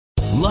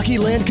Lucky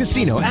Land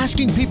Casino,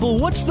 asking people,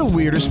 what's the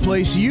weirdest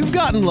place you've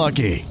gotten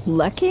lucky?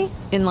 Lucky?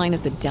 In line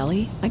at the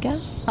deli, I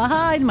guess?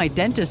 Aha, in my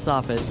dentist's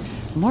office.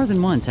 More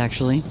than once,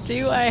 actually.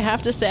 Do I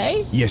have to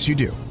say? Yes, you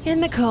do. In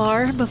the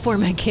car before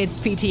my kids'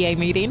 PTA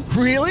meeting.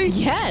 Really?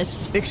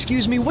 Yes.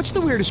 Excuse me, what's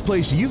the weirdest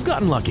place you've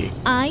gotten lucky?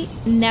 I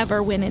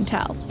never win and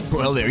tell.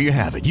 Well, there you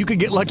have it. You can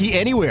get lucky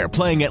anywhere,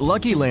 playing at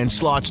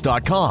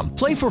LuckyLandSlots.com.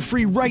 Play for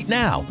free right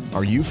now.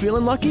 Are you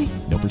feeling lucky?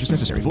 No purchase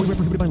necessary. Void where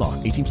prohibited by law.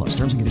 18 plus.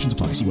 Terms and conditions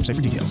apply. See website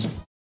for details.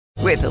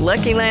 With the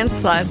Lucky Land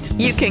Slots,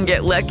 you can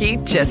get lucky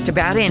just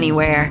about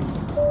anywhere.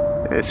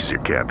 This is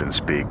your captain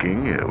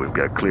speaking. We've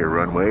got clear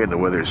runway and the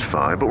weather's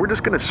fine, but we're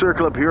just going to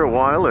circle up here a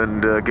while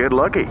and get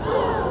lucky.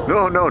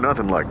 No,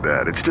 nothing like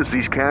that. It's just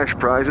these cash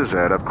prizes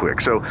add up quick.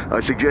 So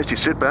I suggest you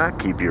sit back,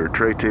 keep your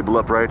tray table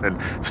upright, and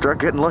start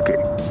getting lucky.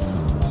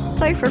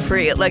 Play for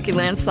free at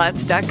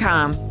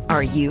LuckyLandSlots.com.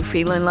 Are you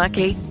feeling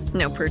lucky?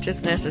 No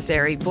purchase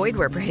necessary. Void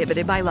where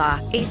prohibited by law.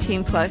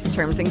 18 plus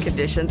terms and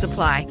conditions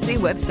apply. See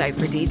website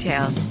for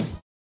details.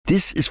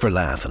 This is for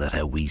laughing at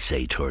how we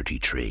say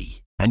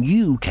 33. And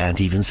you can't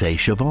even say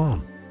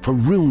Siobhan, for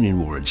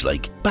ruining words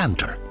like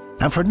banter,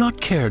 and for not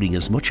caring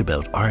as much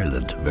about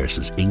Ireland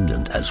versus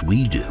England as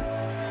we do.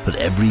 But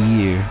every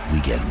year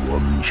we get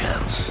one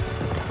chance.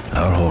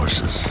 Our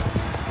horses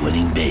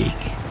winning big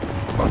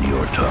on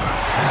your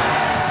turf.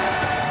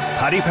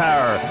 Paddy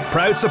Power,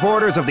 proud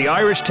supporters of the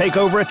Irish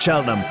takeover at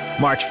Cheltenham,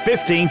 March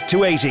 15th to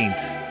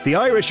 18th. The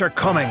Irish are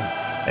coming.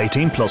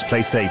 18 plus,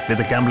 play safe.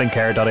 Visit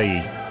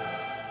gamblingcare.ie.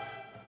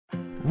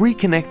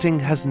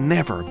 Reconnecting has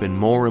never been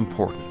more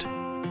important,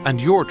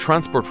 and your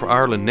Transport for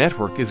Ireland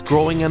network is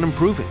growing and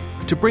improving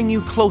to bring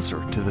you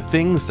closer to the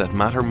things that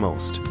matter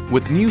most.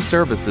 With new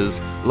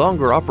services,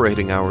 longer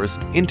operating hours,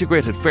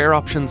 integrated fare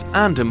options,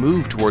 and a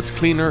move towards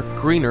cleaner,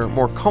 greener,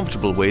 more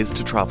comfortable ways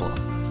to travel.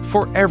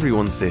 For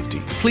everyone's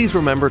safety, please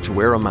remember to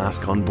wear a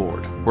mask on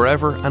board,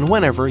 wherever and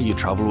whenever you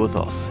travel with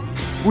us.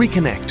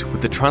 Reconnect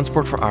with the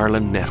Transport for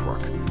Ireland network.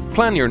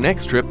 Plan your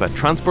next trip at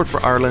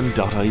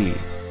transportforireland.ie.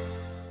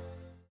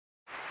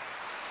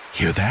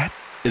 Hear that?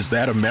 Is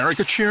that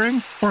America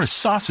cheering or a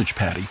sausage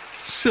patty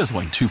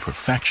sizzling to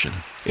perfection?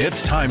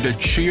 It's time to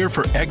cheer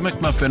for Egg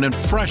McMuffin and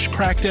fresh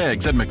cracked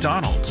eggs at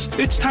McDonald's.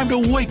 It's time to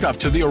wake up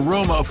to the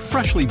aroma of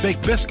freshly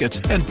baked biscuits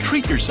and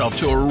treat yourself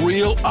to a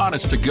real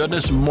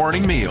honest-to-goodness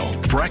morning meal.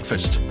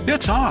 Breakfast,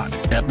 it's on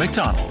at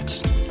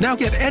McDonald's. Now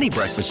get any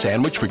breakfast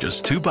sandwich for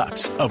just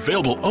 $2.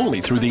 Available only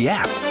through the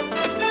app.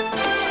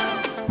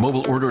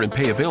 Mobile order and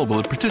pay available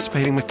at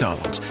participating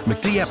McDonald's.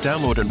 McD app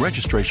download and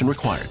registration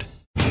required.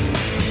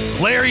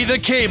 Larry the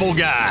Cable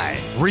Guy,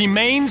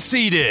 remain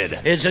seated.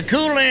 It's a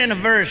cool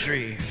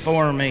anniversary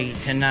for me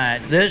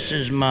tonight. This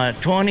is my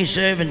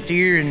 27th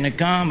year in the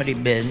comedy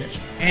business,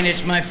 and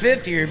it's my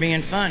 5th year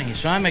being funny,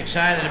 so I'm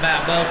excited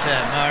about both of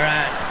them, all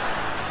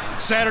right?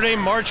 Saturday,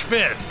 March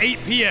 5th, 8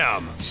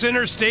 p.m.,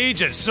 center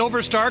stage at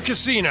Silver Star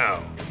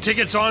Casino.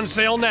 Tickets on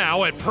sale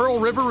now at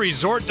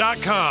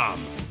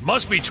PearlRiverResort.com.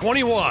 Must be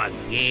 21.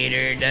 Get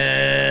her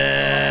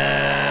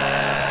done.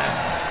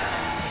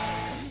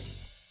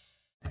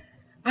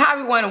 Hi,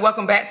 everyone, and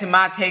welcome back to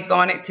My Take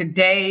on It.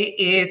 Today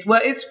is,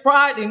 it's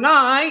Friday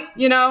night,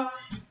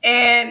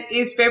 and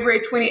it's February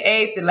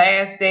 28th, the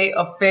last day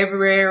of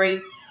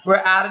February. We're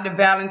out of the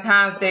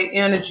Valentine's Day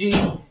energy.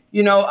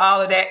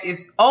 All of that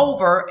is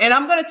over. And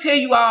I'm going to tell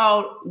you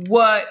all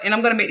and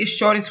I'm going to make this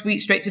short and sweet,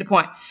 straight to the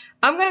point.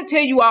 I'm going to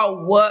tell you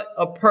all what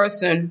a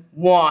person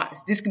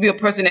wants. This could be a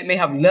person that may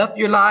have left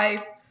your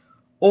life,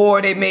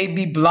 or they may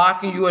be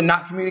blocking you or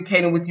not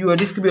communicating with you, or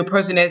this could be a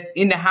person that's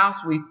in the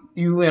house with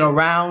you and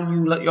around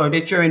you, or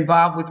that you're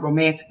involved with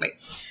romantically.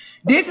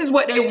 This is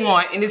what they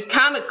want, and it's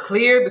kind of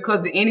clear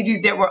because the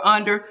energies that we're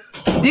under.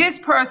 This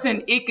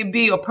person, it could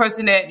be a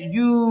person that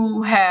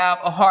you have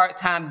a hard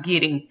time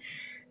getting.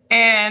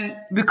 And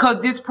because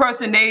this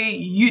person,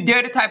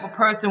 they're the type of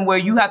person where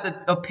you have to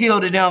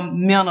appeal to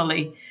them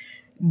mentally.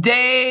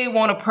 They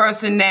want a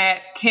person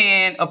that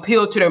can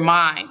appeal to their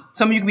mind.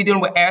 Some of you could be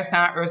dealing with air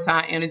sign, earth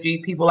sign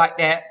energy, people like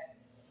that.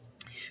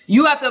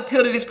 You have to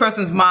appeal to this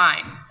person's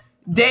mind.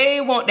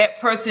 They want that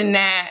person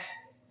that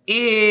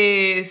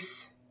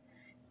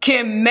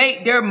can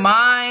make their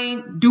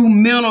mind do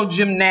mental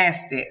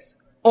gymnastics.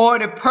 Or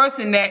the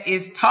person that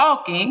is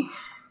talking,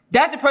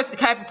 that's the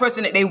type of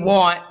person that they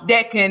want,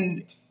 that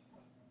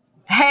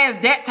has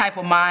that type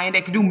of mind,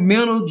 that can do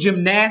mental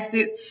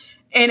gymnastics.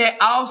 And it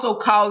also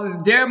causes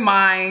their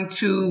mind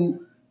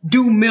to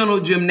do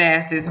mental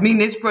gymnastics.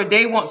 Meaning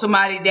they want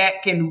somebody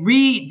that can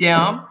read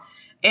them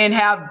and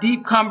have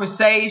deep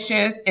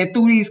conversations. And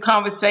through these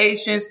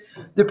conversations,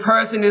 the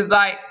person is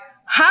like,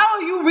 how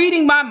are you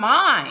reading my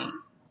mind?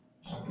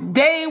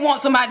 They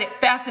want somebody that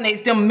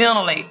fascinates them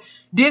mentally.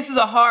 This is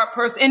a hard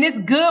person. And it's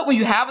good when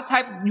you have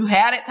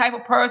that type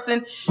of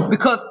person,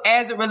 because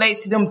as it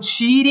relates to them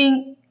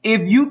cheating,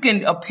 if you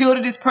can appeal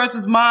to this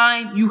person's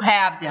mind, you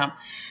have them.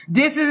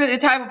 This is the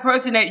type of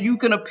person that you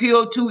can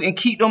appeal to and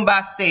keep them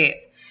by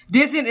sex.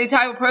 This is the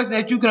type of person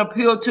that you can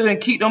appeal to and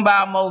keep them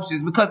by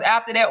emotions, because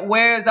after that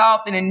wears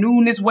off and the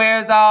newness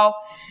wears off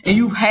and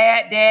you've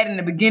had that and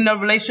the beginning of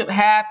the relationship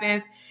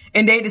happens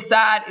and they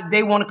decide if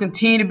they want to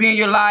continue to be in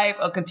your life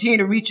or continue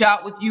to reach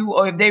out with you,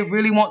 or if they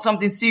really want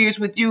something serious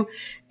with you,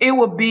 it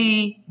will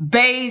be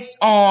based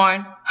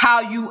on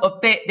how you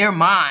affect their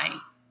mind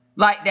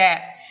like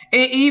that.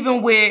 And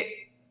even with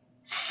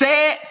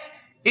sex,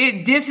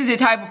 this is the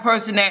type of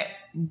person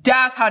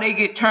that's how they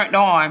get turned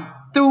on,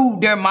 through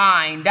their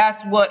mind.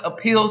 That's what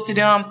appeals to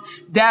them.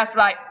 That's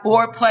like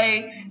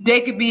foreplay. They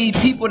could be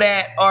people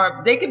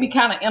they could be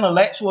kind of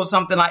intellectual or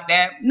something like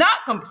that.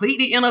 Not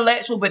completely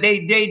intellectual, but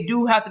they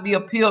do have to be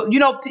appealed.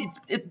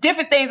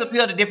 Different things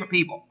appeal to different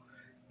people.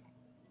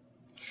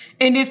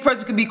 And this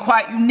person could be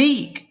quite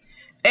unique.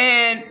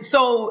 And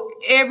so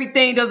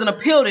everything doesn't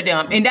appeal to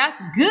them. And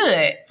that's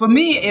good. For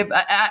me,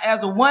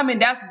 as a woman,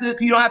 that's good,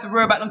 because you don't have to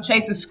worry about them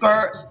chasing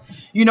skirts.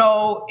 It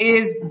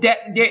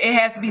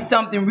has to be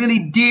something really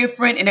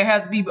different, and there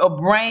has to be a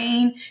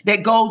brain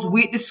that goes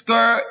with the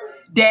skirt,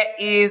 that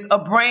is a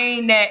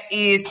brain that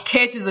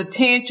catches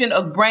attention,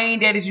 a brain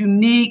that is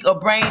unique, a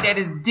brain that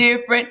is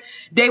different.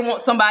 They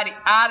want somebody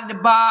out of the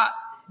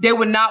box. They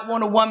would not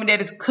want a woman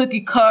that is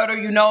cookie cutter,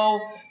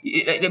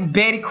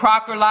 Betty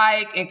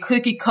Crocker-like and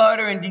cookie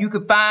cutter, and you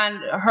could find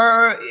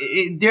her.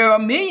 There are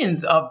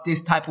millions of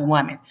this type of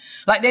women.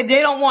 Like they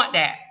don't want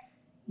that.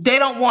 They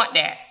don't want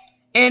that.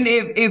 And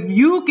if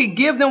you could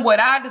give them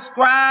what I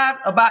described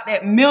about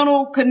that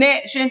mental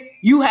connection,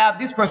 you have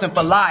this person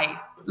for life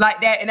like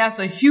that. And that's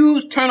a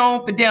huge turn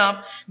on for them,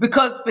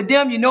 because for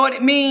them, you know what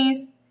it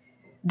means?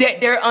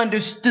 That they're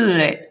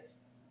understood.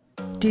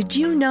 Did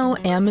you know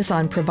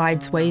Amazon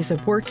provides ways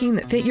of working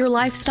that fit your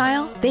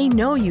lifestyle? They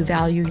know you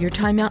value your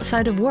time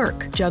outside of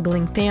work,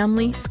 juggling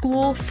family,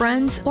 school,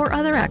 friends, or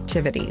other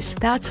activities.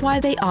 That's why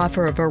they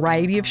offer a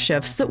variety of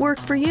shifts that work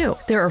for you.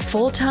 There are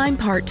full-time,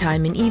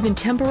 part-time, and even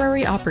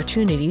temporary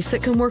opportunities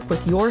that can work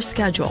with your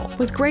schedule,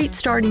 with great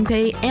starting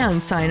pay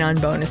and sign-on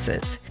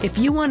bonuses. If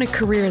you want a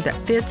career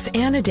that fits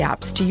and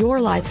adapts to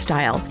your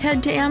lifestyle,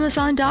 head to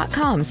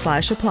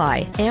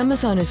Amazon.com/apply.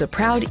 Amazon is a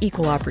proud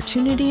equal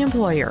opportunity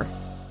employer.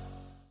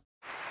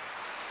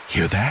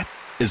 Hear that?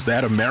 Is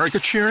that America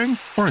cheering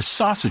or a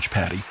sausage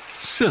patty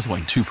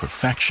sizzling to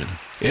perfection?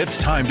 It's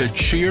time to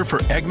cheer for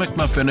Egg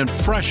McMuffin and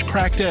fresh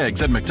cracked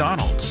eggs at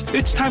McDonald's.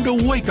 It's time to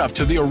wake up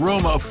to the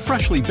aroma of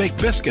freshly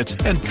baked biscuits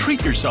and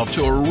treat yourself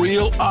to a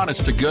real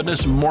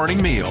honest-to-goodness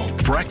morning meal.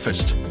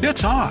 Breakfast,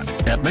 it's on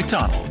at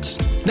McDonald's.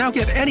 Now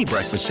get any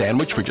breakfast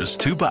sandwich for just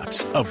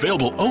 $2.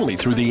 Available only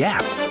through the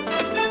app.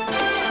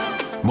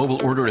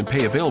 Mobile order and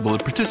pay available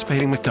at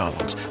participating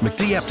McDonald's.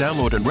 McD app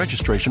download and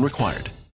registration required.